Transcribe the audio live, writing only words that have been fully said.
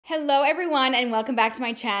Hello everyone and welcome back to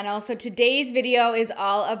my channel. So today's video is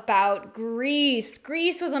all about Grease.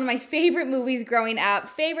 Grease was one of my favorite movies growing up,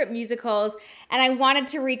 favorite musicals, and I wanted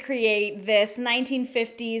to recreate this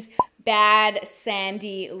 1950s bad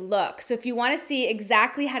Sandy look. So if you want to see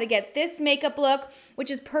exactly how to get this makeup look,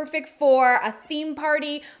 which is perfect for a theme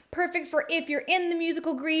party, perfect for if you're in the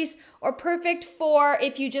musical Grease, or perfect for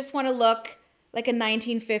if you just want to look like a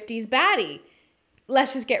 1950s baddie.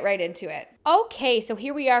 Let's just get right into it. Okay, so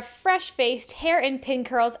here we are, fresh-faced, hair in pin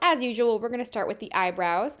curls. As usual, we're gonna start with the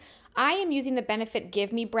eyebrows. I am using the Benefit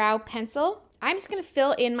Give Me Brow Pencil. I'm just gonna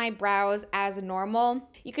fill in my brows as normal.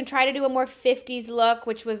 You can try to do a more 50s look,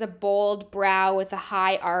 which was a bold brow with a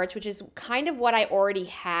high arch, which is kind of what I already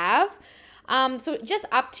have. So just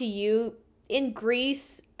up to you. In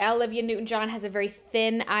Grease, Olivia Newton-John has a very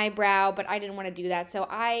thin eyebrow, but I didn't want to do that. So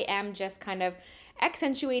I am just kind of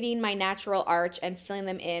accentuating my natural arch and filling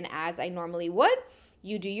them in as I normally would.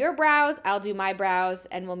 You do your brows, I'll do my brows,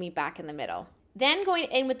 and we'll meet back in the middle. Then going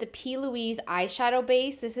in with the P. Louise eyeshadow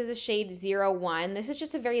base. This is the shade 01. This is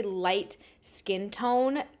just a very light skin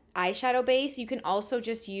tone eyeshadow base. You can also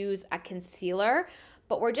just use a concealer,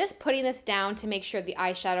 but we're just putting this down to make sure the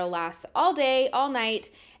eyeshadow lasts all day, all night,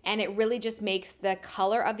 and it really just makes the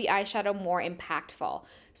color of the eyeshadow more impactful.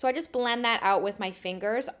 So I just blend that out with my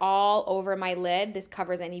fingers all over my lid. This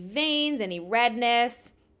covers any veins, any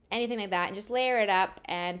redness, anything like that, and just layer it up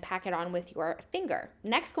and pack it on with your finger.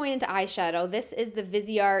 Next, going into eyeshadow, this is the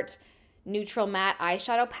Viseart Neutral Matte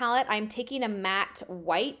Eyeshadow Palette. I'm taking a matte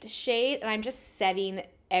white shade and I'm just setting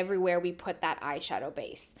everywhere we put that eyeshadow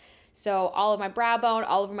base. So all of my brow bone,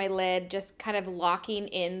 all over my lid, just kind of locking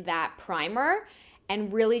in that primer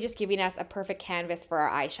and really just giving us a perfect canvas for our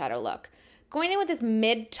eyeshadow look. Going in with this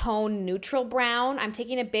mid-tone neutral brown, I'm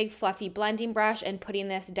taking a big fluffy blending brush and putting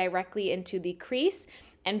this directly into the crease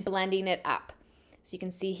and blending it up. So you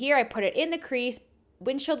can see here, I put it in the crease,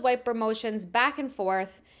 windshield wiper motions back and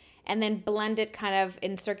forth, and then blend it kind of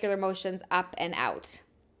in circular motions up and out.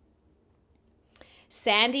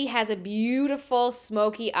 Sandy has a beautiful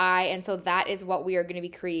smoky eye, and so that is what we are going to be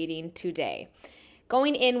creating today.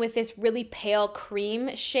 Going in with this really pale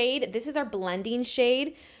cream shade, this is our blending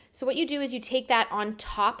shade. So what you do is you take that on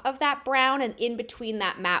top of that brown and in between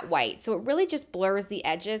that matte white. So it really just blurs the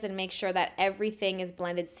edges and makes sure that everything is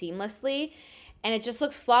blended seamlessly. And it just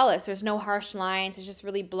looks flawless. There's no harsh lines. It's just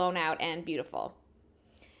really blown out and beautiful.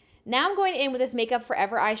 Now I'm going in with this Makeup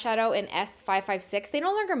Forever eyeshadow in S556. They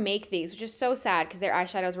no longer make these, which is so sad because their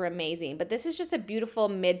eyeshadows were amazing. But this is just a beautiful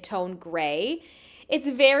mid-tone gray. It's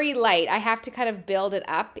very light. I have to kind of build it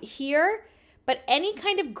up here. But any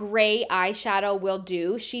kind of gray eyeshadow will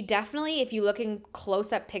do. She definitely, if you look in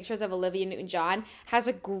close-up pictures of Olivia Newton-John, has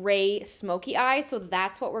a gray smoky eye. So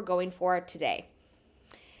that's what we're going for today.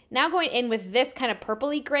 Now going in with this kind of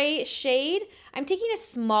purpley gray shade, I'm taking a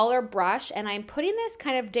smaller brush and I'm putting this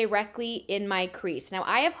kind of directly in my crease. Now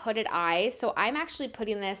I have hooded eyes, so I'm actually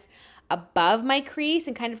putting this above my crease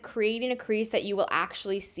and kind of creating a crease that you will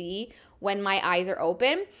actually see when my eyes are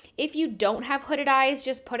open. If you don't have hooded eyes,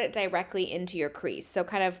 just put it directly into your crease. So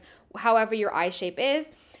kind of however your eye shape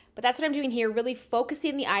is. But that's what I'm doing here, really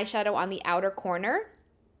focusing the eyeshadow on the outer corner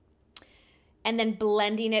and then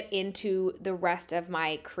blending it into the rest of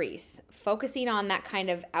my crease. Focusing on that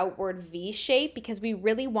kind of outward V shape because we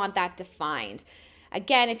really want that defined.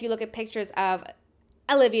 Again, if you look at pictures of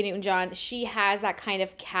Olivia Newton-John, she has that kind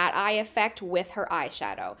of cat eye effect with her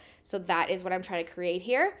eyeshadow. So that is what I'm trying to create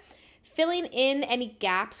here. Filling in any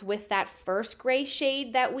gaps with that first gray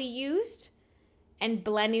shade that we used and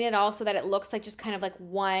blending it all so that it looks like just kind of like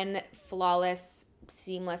one flawless,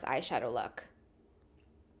 seamless eyeshadow look.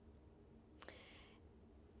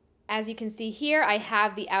 As you can see here, I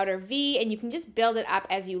have the outer V and you can just build it up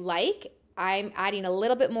as you like. I'm adding a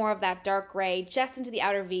little bit more of that dark gray just into the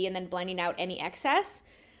outer V and then blending out any excess.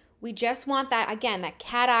 We just want that, again, that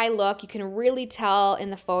cat eye look. You can really tell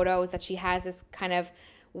in the photos that she has this kind of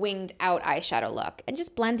winged out eyeshadow look. And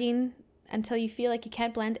just blending until you feel like you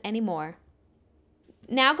can't blend anymore.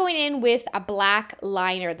 Now going in with a black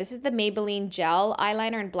liner. This is the Maybelline Gel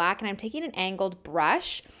eyeliner in black and I'm taking an angled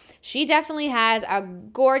brush. She definitely has a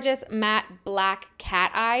gorgeous matte black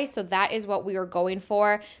cat eye, so that is what we were going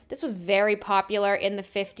for. This was very popular in the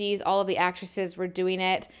 50s. All of the actresses were doing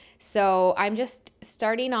it. So I'm just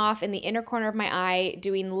starting off in the inner corner of my eye,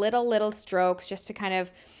 doing little strokes just to kind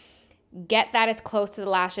of get that as close to the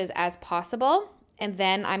lashes as possible. And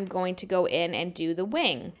then I'm going to go in and do the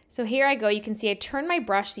wing. So here I go. You can see I turn my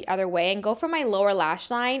brush the other way and go for my lower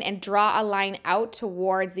lash line and draw a line out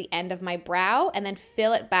towards the end of my brow and then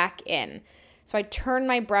fill it back in. So I turn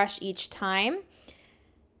my brush each time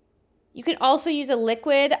You can also use a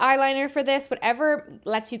liquid eyeliner for this, whatever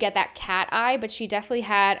lets you get that cat eye, but she definitely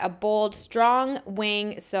had a bold, strong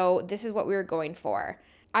wing, so this is what we were going for.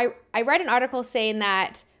 I read an article saying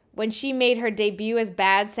that when she made her debut as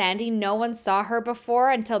Bad Sandy, no one saw her before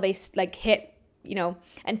until they like hit, you know,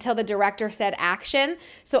 until the director said action.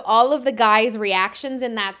 So all of the guys' reactions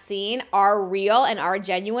in that scene are real and are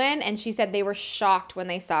genuine. And she said they were shocked when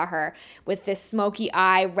they saw her with this smoky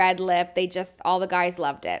eye, red lip. All the guys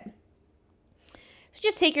loved it. So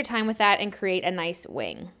just take your time with that and create a nice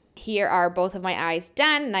wing. Here are both of my eyes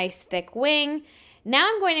done, nice thick wing. Now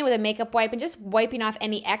I'm going in with a makeup wipe and just wiping off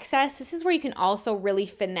any excess. This is where you can also really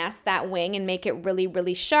finesse that wing and make it really,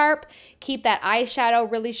 really sharp. Keep that eyeshadow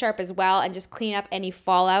really sharp as well and just clean up any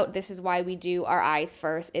fallout. This is why we do our eyes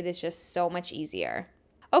first. It is just so much easier.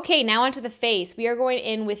 Okay, now onto the face. We are going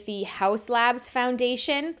in with the Haus Labs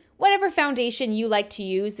foundation. Whatever foundation you like to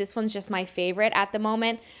use. This one's just my favorite at the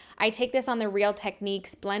moment. I take this on the Real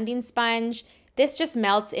Techniques blending sponge. This just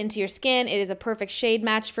melts into your skin. It is a perfect shade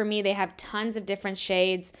match for me. They have tons of different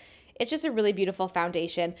shades. It's just a really beautiful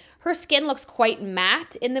foundation. Her skin looks quite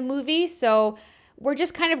matte in the movie, so we're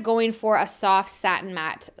just kind of going for a soft satin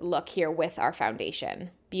matte look here with our foundation.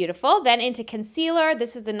 Beautiful. Then into concealer.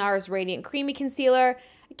 This is the NARS Radiant Creamy Concealer.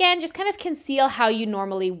 Again, just kind of conceal how you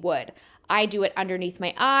normally would. I do it underneath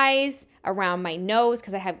my eyes, around my nose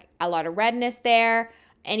because I have a lot of redness there.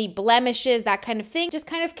 Any blemishes, that kind of thing, just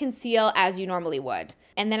kind of conceal as you normally would.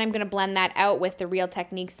 And then I'm gonna blend that out with the Real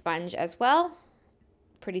Techniques sponge as well.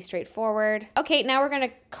 Pretty straightforward. Okay, now we're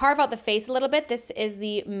gonna carve out the face a little bit. This is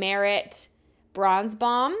the Merit Bronze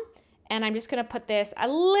Balm. And I'm just gonna put this a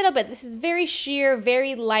little bit. This is very sheer,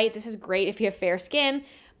 very light. This is great if you have fair skin.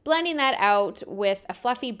 Blending that out with a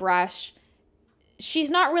fluffy brush.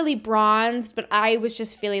 She's not really bronzed, but I was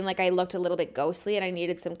just feeling like I looked a little bit ghostly and I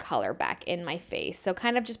needed some color back in my face. So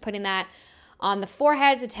kind of just putting that on the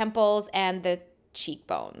foreheads, the temples, and the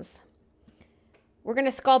cheekbones. We're going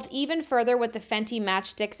to sculpt even further with the Fenty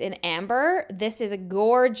Matchsticks in Amber. This is a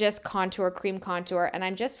gorgeous contour, cream contour, and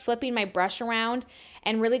I'm just flipping my brush around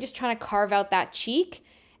and really just trying to carve out that cheek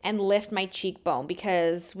and lift my cheekbone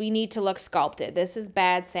because we need to look sculpted. This is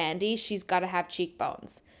Bad Sandy. She's got to have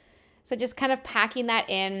cheekbones. So just kind of packing that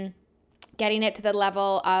in, getting it to the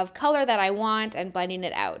level of color that I want and blending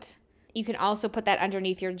it out. You can also put that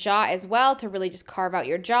underneath your jaw as well to really just carve out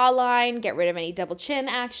your jawline, get rid of any double chin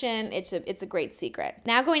action. It's a great secret.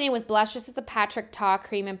 Now going in with blush, this is the Patrick Ta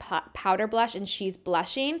Cream and Powder Blush and she's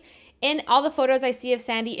blushing. In all the photos I see of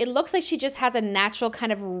Sandy, it looks like she just has a natural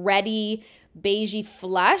kind of reddy, beigey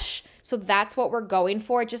flush. So that's what we're going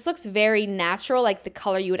for. It just looks very natural, like the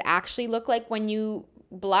color you would actually look like when you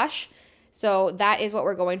blush. So that is what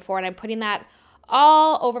we're going for. And I'm putting that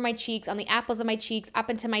all over my cheeks, on the apples of my cheeks, up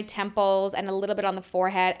into my temples, and a little bit on the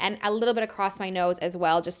forehead, and a little bit across my nose as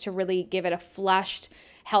well, just to really give it a flushed,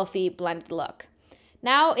 healthy, blended look.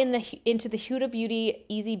 Now into the Huda Beauty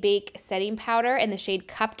Easy Bake Setting Powder in the shade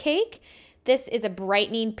Cupcake. This is a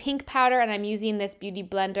brightening pink powder, and I'm using this Beauty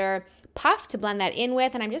Blender Puff to blend that in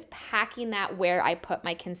with, and I'm just packing that where I put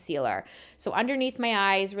my concealer. So underneath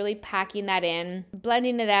my eyes, really packing that in,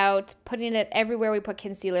 blending it out, putting it everywhere we put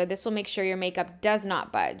concealer. This will make sure your makeup does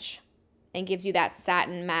not budge and gives you that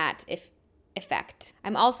satin matte effect.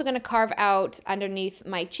 I'm also going to carve out underneath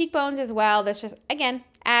my cheekbones as well. This just, again,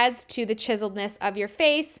 adds to the chiseledness of your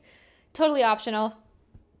face. Totally optional,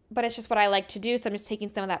 but it's just what I like to do. So I'm just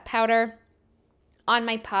taking some of that powder on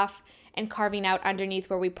my puff and carving out underneath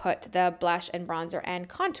where we put the blush and bronzer and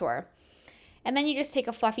contour. And then you just take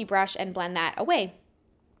a fluffy brush and blend that away.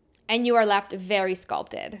 And you are left very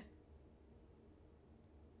sculpted.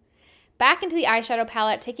 Back into the eyeshadow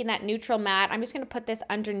palette, taking that neutral matte, I'm just going to put this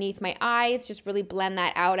underneath my eyes, just really blend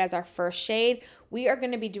that out as our first shade. We are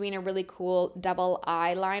going to be doing a really cool double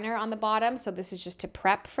eyeliner on the bottom, so this is just to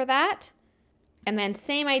prep for that. And then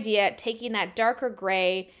same idea, taking that darker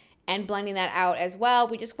gray and blending that out as well.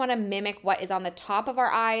 We just want to mimic what is on the top of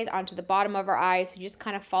our eyes onto the bottom of our eyes, so you just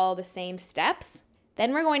kind of follow the same steps.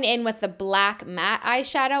 Then we're going in with the black matte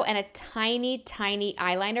eyeshadow and a tiny, tiny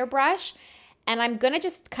eyeliner brush. And I'm going to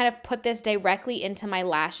just kind of put this directly into my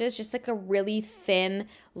lashes, just like a really thin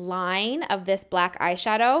line of this black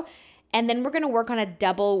eyeshadow. And then we're going to work on a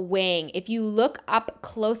double wing. If you look up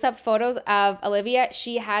close-up photos of Olivia,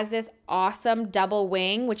 she has this awesome double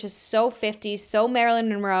wing, which is so 50s, so Marilyn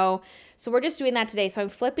Monroe. So we're just doing that today. So I'm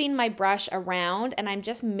flipping my brush around and I'm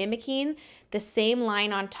just mimicking the same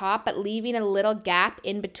line on top, but leaving a little gap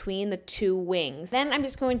in between the two wings. Then I'm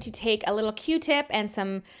just going to take a little Q-tip and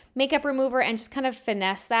some makeup remover and just kind of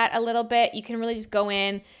finesse that a little bit. You can really just go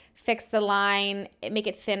in, fix the line, make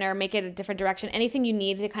it thinner, make it a different direction, anything you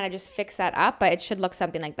need to kind of just fix that up, but it should look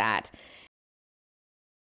something like that.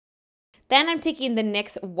 Then I'm taking the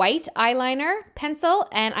NYX white eyeliner pencil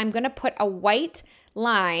and I'm gonna put a white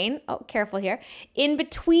line, oh, careful here, in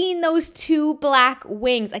between those two black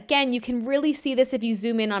wings. Again, you can really see this if you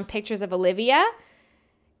zoom in on pictures of Olivia.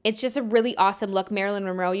 It's just a really awesome look. Marilyn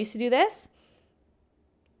Monroe used to do this.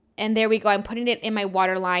 And there we go. I'm putting it in my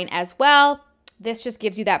waterline as well. This just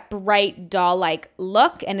gives you that bright doll-like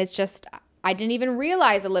look. And it's just, I didn't even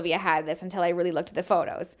realize Olivia had this until I really looked at the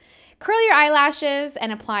photos. Curl your eyelashes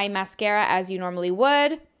and apply mascara as you normally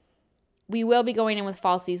would. We will be going in with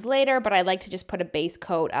falsies later, but I like to just put a base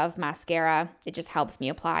coat of mascara. It just helps me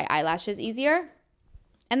apply eyelashes easier.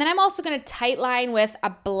 And then I'm also going to tight line with a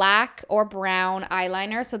black or brown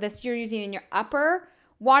eyeliner. So this you're using in your upper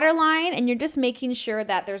waterline, and you're just making sure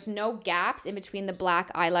that there's no gaps in between the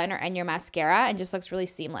black eyeliner and your mascara, and just looks really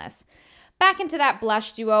seamless. Back into that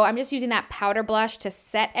blush duo, I'm just using that powder blush to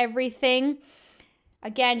set everything.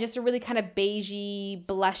 Again, just a really kind of beigey,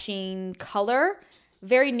 blushing color.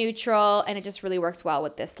 Very neutral, and it just really works well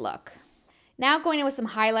with this look. Now going in with some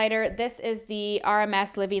highlighter. This is the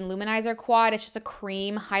RMS Living Luminizer Quad. It's just a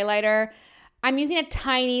cream highlighter. I'm using a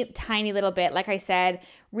tiny, tiny little bit. Like I said,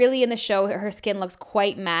 really in the show, her skin looks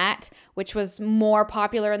quite matte, which was more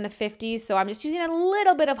popular in the 50s. So I'm just using a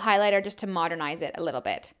little bit of highlighter just to modernize it a little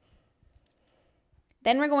bit.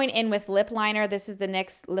 Then we're going in with lip liner. This is the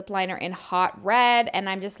NYX lip liner in Hot Red, and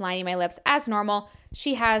I'm just lining my lips as normal.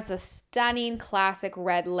 She has the stunning classic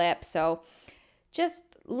red lip, so just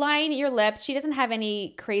line your lips. She doesn't have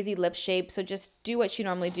any crazy lip shape, so just do what you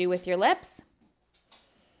normally do with your lips.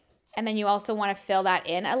 And then you also want to fill that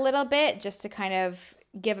in a little bit just to kind of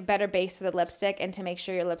give a better base for the lipstick and to make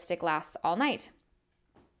sure your lipstick lasts all night.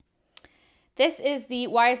 This is the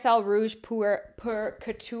YSL Rouge Pour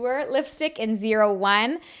Couture lipstick in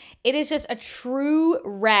 01. It is just a true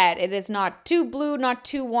red. It is not too blue, not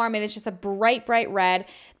too warm. It is just a bright, bright red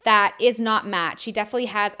that is not matte. She definitely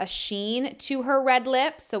has a sheen to her red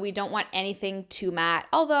lips, so we don't want anything too matte,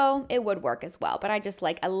 although it would work as well, but I just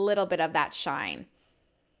like a little bit of that shine.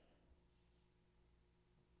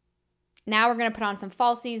 Now we're going to put on some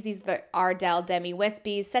falsies. These are the Ardell Demi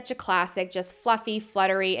Wispies. Such a classic, just fluffy,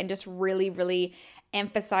 fluttery, and just really, really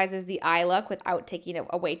emphasizes the eye look without taking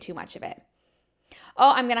away too much of it.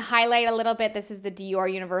 Oh, I'm going to highlight a little bit. This is the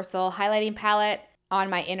Dior Universal highlighting palette on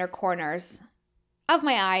my inner corners of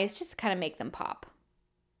my eyes, just to kind of make them pop.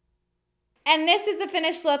 And this is the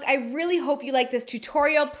finished look. I really hope you like this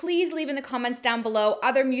tutorial. Please leave in the comments down below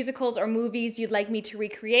other musicals or movies you'd like me to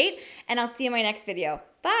recreate, and I'll see you in my next video.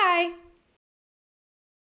 Bye!